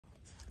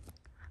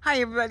Hi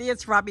everybody,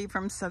 it's Robbie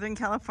from Southern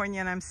California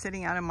and I'm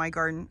sitting out in my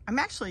garden. I'm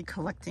actually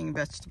collecting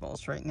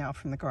vegetables right now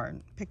from the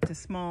garden. Picked a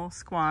small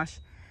squash.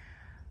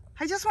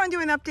 I just want to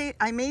do an update.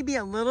 I may be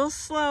a little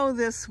slow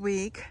this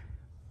week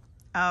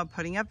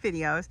putting up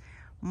videos.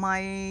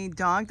 My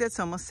dog that's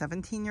almost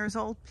 17 years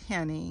old,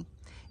 Penny,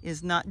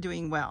 is not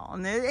doing well.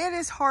 And it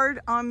is hard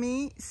on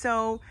me.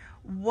 So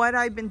what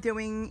I've been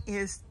doing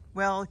is,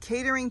 well,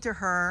 catering to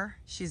her.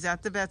 She's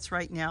at the vet's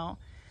right now.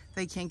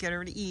 They can't get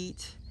her to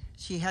eat.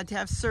 She had to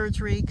have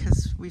surgery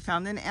because we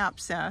found an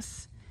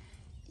abscess,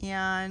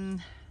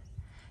 and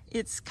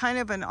it's kind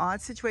of an odd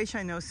situation.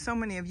 I know so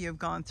many of you have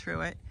gone through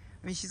it.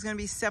 I mean, she's going to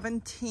be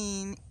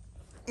 17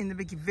 in the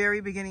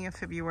very beginning of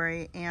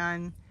February,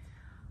 and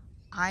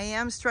I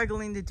am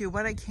struggling to do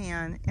what I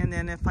can, and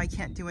then if I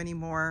can't do any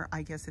more,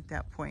 I guess at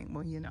that point,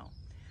 well, you know.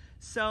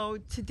 So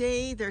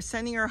today they're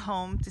sending her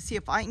home to see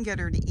if I can get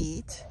her to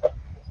eat,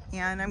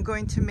 and I'm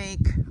going to make,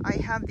 I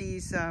have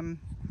these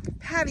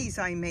patties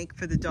I make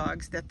for the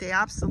dogs that they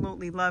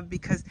absolutely love,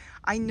 because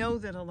I know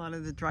that a lot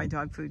of the dry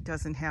dog food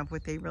doesn't have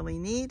what they really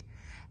need,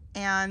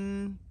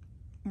 and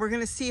we're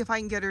going to see if I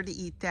can get her to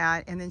eat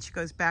that. And then she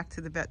goes back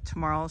to the vet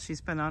tomorrow.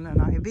 She's been on an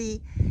IV,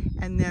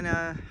 and then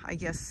I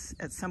guess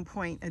at some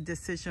point a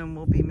decision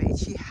will be made.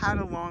 She had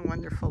a long,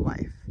 wonderful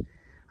life.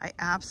 I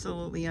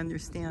absolutely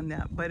understand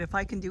that, but if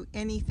I can do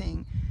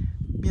anything,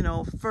 you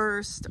know,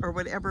 first or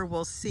whatever,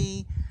 we'll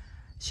see.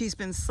 She's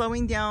been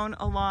slowing down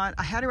a lot.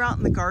 I had her out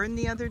in the garden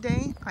the other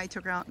day. I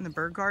took her out in the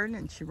bird garden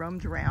and she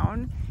roamed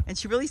around and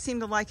she really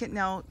seemed to like it.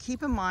 Now,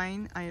 keep in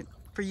mind,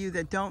 for you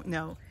that don't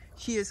know,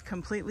 she is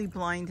completely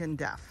blind and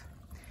deaf.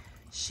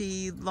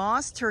 She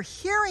lost her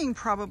hearing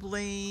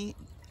probably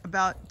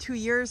about 2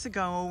 years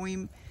ago.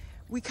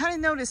 We kind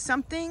of noticed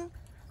something,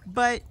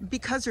 but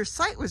because her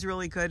sight was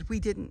really good, we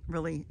didn't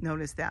really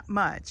notice that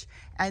much.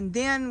 And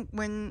then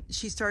when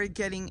she started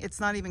getting,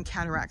 it's not even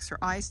cataracts, her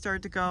eyes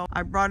started to go.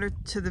 I brought her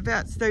to the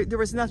vets. There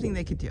was nothing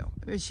they could do.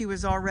 She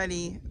was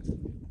already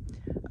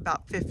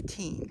about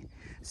 15.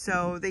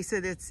 So they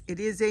said it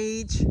is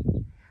age.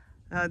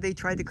 They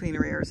tried to clean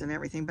her ears and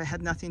everything, but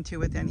had nothing to do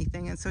with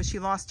anything. And so she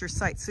lost her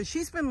sight. So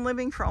she's been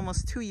living for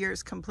almost 2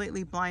 years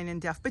completely blind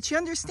and deaf, but she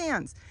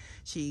understands.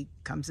 She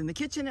comes in the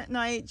kitchen at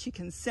night. She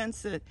can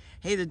sense that,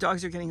 hey, the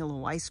dogs are getting a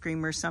little ice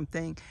cream or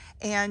something.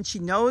 And she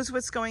knows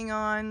what's going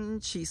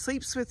on. She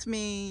sleeps with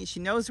me. She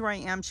knows where I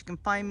am. She can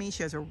find me.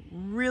 She has a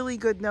really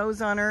good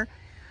nose on her.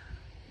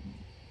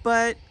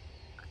 But,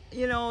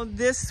 you know,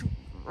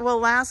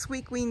 last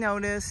week we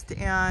noticed,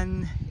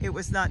 and it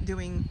was not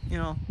doing, you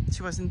know,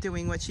 she wasn't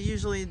doing what she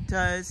usually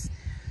does.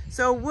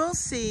 So we'll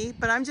see,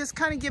 but I'm just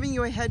kind of giving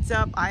you a heads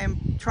up. I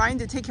am trying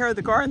to take care of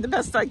the garden the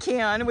best I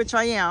can, which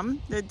I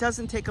am. It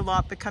doesn't take a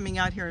lot, but coming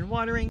out here and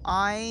watering.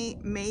 I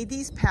made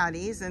these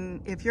patties,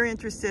 and if you're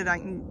interested, I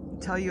can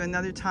tell you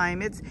another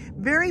time. It's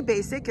very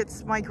basic.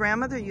 It's my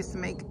grandmother used to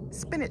make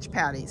spinach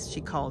patties,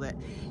 she called it.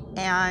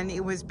 And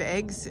it was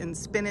eggs and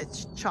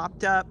spinach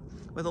chopped up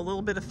with a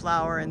little bit of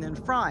flour and then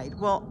fried.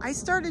 Well, I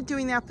started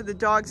doing that for the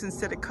dogs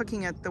instead of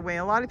cooking it the way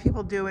a lot of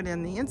people do it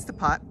in the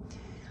Instapot.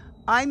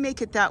 I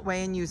make it that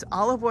way and use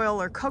olive oil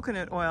or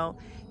coconut oil,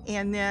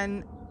 and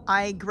then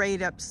I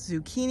grate up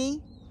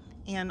zucchini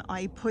and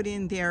I put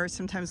in there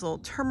sometimes a little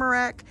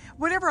turmeric.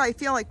 Whatever I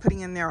feel like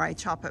putting in there, I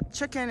chop up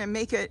chicken and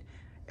make it,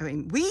 I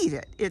mean, we eat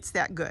it, it's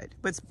that good.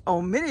 What's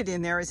omitted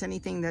in there is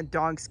anything that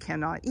dogs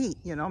cannot eat.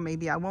 You know,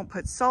 maybe I won't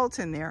put salt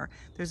in there.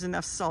 There's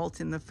enough salt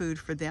in the food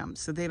for them,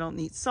 so they don't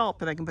need salt,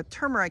 but I can put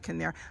turmeric in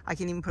there. I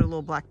can even put a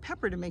little black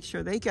pepper to make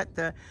sure they get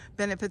the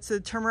benefits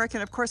of the turmeric.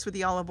 And of course, with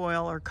the olive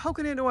oil or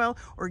coconut oil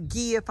or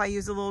ghee, if I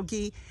use a little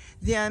ghee,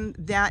 then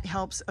that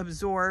helps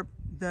absorb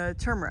the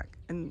turmeric.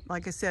 And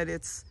like I said,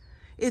 it's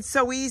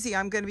so easy.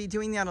 I'm going to be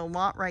doing that a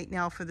lot right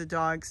now for the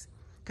dogs,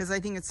 because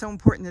I think it's so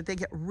important that they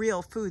get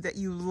real food, that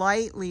you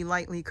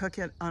lightly cook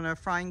it on a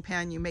frying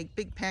pan. You make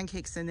big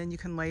pancakes, and then you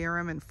can layer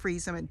them and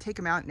freeze them and take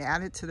them out and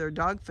add it to their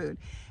dog food.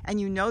 And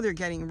you know they're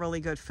getting really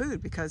good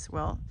food because,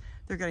 well,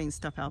 they're getting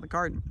stuff out of the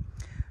garden.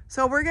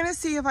 So we're going to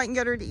see if I can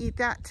get her to eat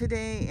that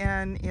today,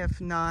 and if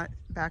not,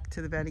 back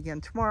to the vet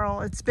again tomorrow.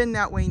 It's been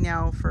that way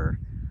now for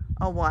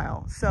a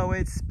while. So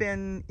it's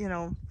been, you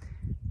know,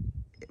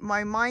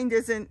 my mind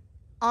isn't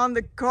on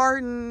the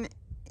garden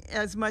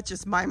as much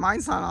as my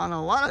mind's not on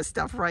a lot of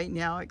stuff right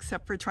now,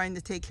 except for trying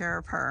to take care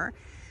of her.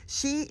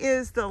 She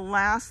is the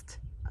last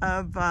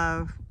of,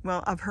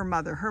 well, of her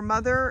mother. Her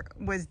mother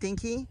was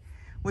Dinky,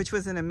 which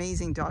was an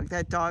amazing dog.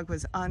 That dog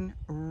was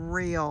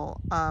unreal.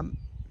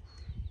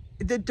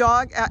 The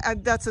dog,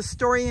 that's a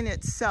story in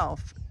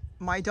itself.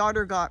 My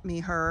daughter got me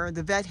her.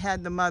 The vet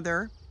had the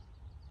mother,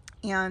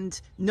 and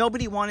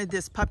nobody wanted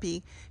this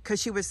puppy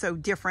because she was so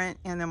different.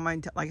 And then,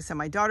 like I said,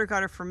 my daughter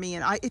got her for me,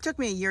 and it took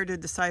me a year to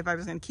decide if I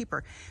was going to keep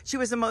her. She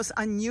was the most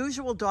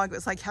unusual dog. It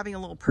was like having a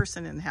little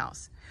person in the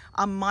house.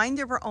 A mind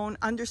of her own,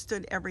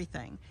 understood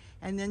everything.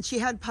 And then she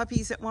had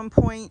puppies at one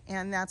point,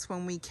 and that's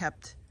when we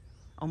kept,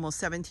 almost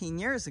 17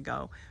 years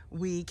ago,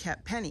 we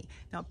kept Penny.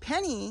 Now,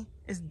 Penny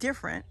is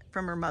different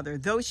from her mother,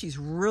 though she's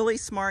really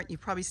smart. You've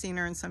probably seen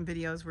her in some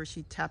videos where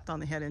she tapped on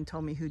the head and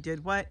told me who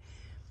did what.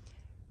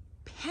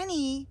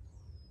 Penny,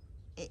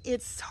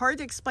 it's hard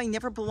to explain,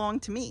 never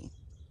belonged to me.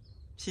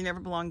 She never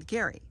belonged to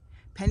Gary.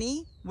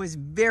 Penny was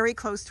very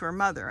close to her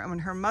mother, and when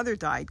her mother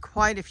died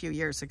quite a few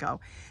years ago,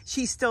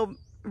 she still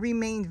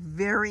remained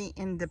very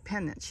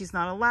independent. She's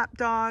not a lap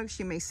dog.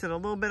 She may sit a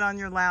little bit on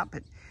your lap,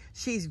 but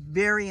she's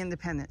very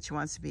independent. She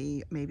wants to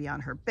be maybe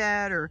on her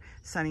bed or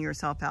sunning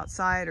herself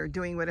outside or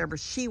doing whatever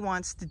she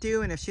wants to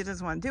do, and if she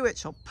doesn't want to do it,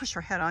 she'll push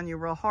her head on you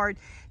real hard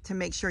to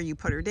make sure you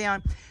put her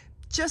down.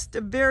 Just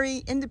a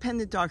very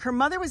independent dog. Her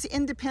mother was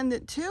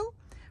independent too,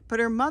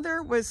 but her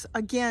mother was,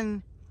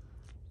 again,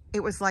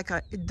 it was like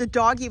the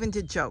dog even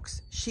did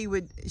jokes. She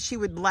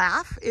would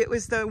laugh. It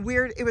was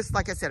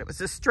like I said, it was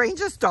the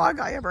strangest dog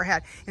I ever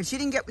had. If she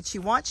didn't get what she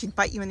wants, she'd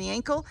bite you in the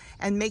ankle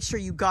and make sure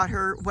you got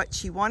her what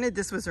she wanted.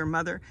 This was her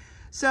mother.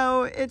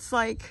 So it's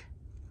like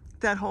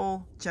that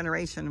whole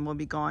generation will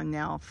be gone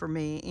now for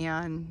me.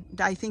 And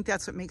I think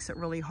that's what makes it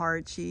really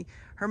hard.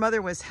 Her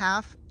mother was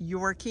half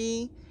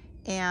Yorkie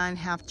and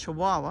half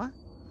Chihuahua.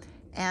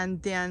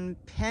 And then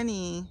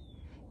Penny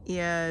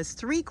is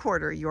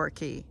 3/4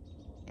 Yorkie,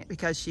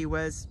 because she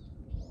was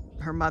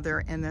her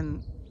mother and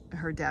then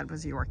her dad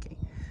was a Yorkie.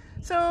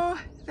 So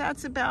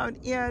that's about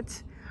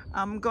it.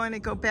 I'm going to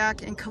go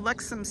back and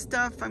collect some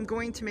stuff. I'm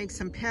going to make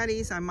some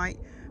patties. I might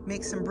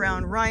make some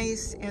brown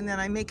rice, and then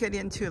I make it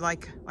into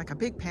like a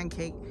big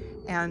pancake,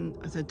 and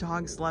the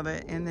dogs love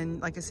it. And then,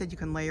 like I said, you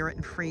can layer it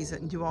and freeze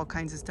it and do all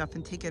kinds of stuff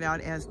and take it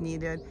out as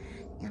needed.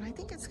 And I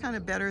think it's kind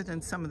of better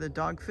than some of the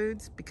dog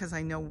foods because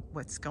I know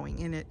what's going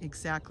in it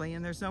exactly,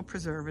 and there's no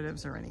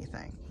preservatives or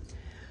anything.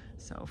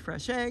 So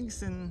fresh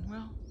eggs and,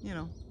 well, you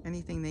know,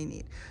 anything they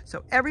need.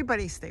 So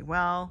everybody stay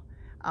well.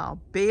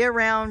 I'll be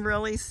around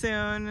really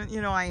soon.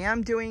 You know, I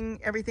am doing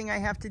everything I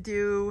have to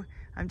do.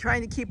 I'm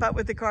trying to keep up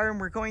with the garden.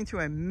 We're going through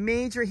a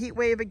major heat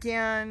wave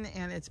again,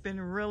 and it's been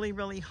really,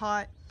 really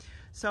hot.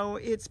 So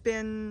it's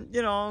been,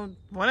 you know,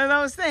 one of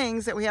those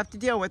things that we have to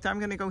deal with. I'm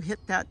going to go hit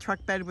that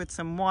truck bed with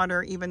some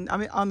water, even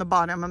on the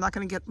bottom. I'm not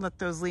going to let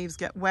those leaves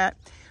get wet,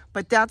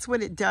 but that's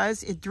what it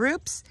does. It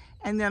droops,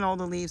 and then all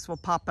the leaves will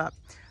pop up.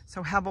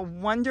 So have a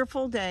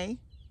wonderful day,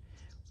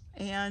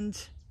 and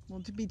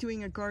we'll be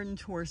doing a garden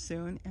tour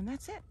soon, and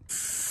that's it.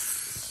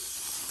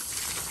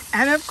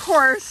 And of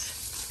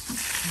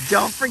course,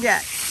 don't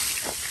forget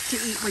to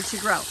eat what you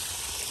grow.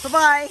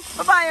 Bye-bye.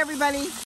 Bye-bye, everybody.